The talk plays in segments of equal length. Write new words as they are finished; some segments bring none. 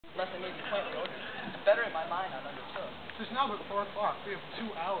less I made the point in order. Better in my mind I've understood. It is now but 4 o'clock. We have 2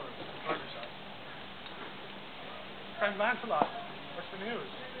 hours to guard yourself. Friend Lancelot, what's the news?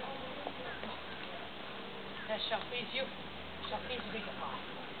 That shall please you. Shall please you, papa.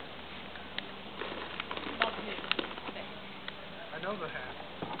 Love me. Faith. I know the hand.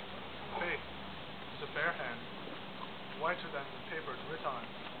 Faith is a bare hand, whiter than the paper it's writ on,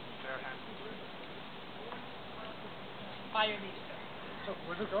 and bare hands will writ. By your leave, sir. So,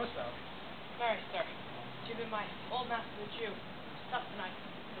 whither goest thou? Marry, sir, to be my old master the Jew, sup tonight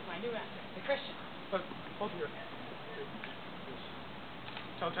with my new master, the Christian. But, hold your hand. Please.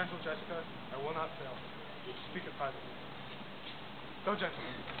 Tell gentle Jessica, I will not fail. Speak it privately. Go,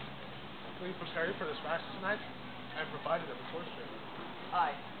 gentlemen. Will you prepare you for this fast tonight? I have provided it with horse trade.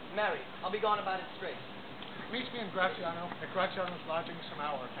 Aye, marry, I'll be gone about it straight. Meet me in Graziano, at Graziano's lodging some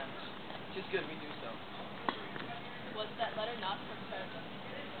hour hence. 'Tis good we do so. Was that letter not from Sir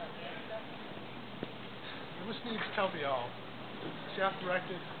Jessica? You must needs tell thee all. She hath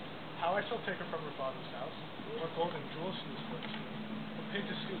directed how I shall take her from her father's house, what gold and jewels she is furnished with, what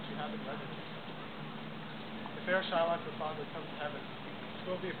pages suits you have in readiness. If e'er Shylock her father come to heaven,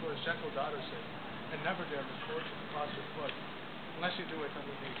 'twill be for his gentle daughter's sake, and never dare misfortune cross her foot, unless you do it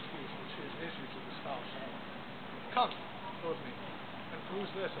under the excuse that she is issue to this foul Shylock. Come, go with me, and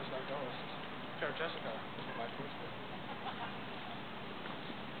peruse this as thou goest. Fair Jessica, for my footstool.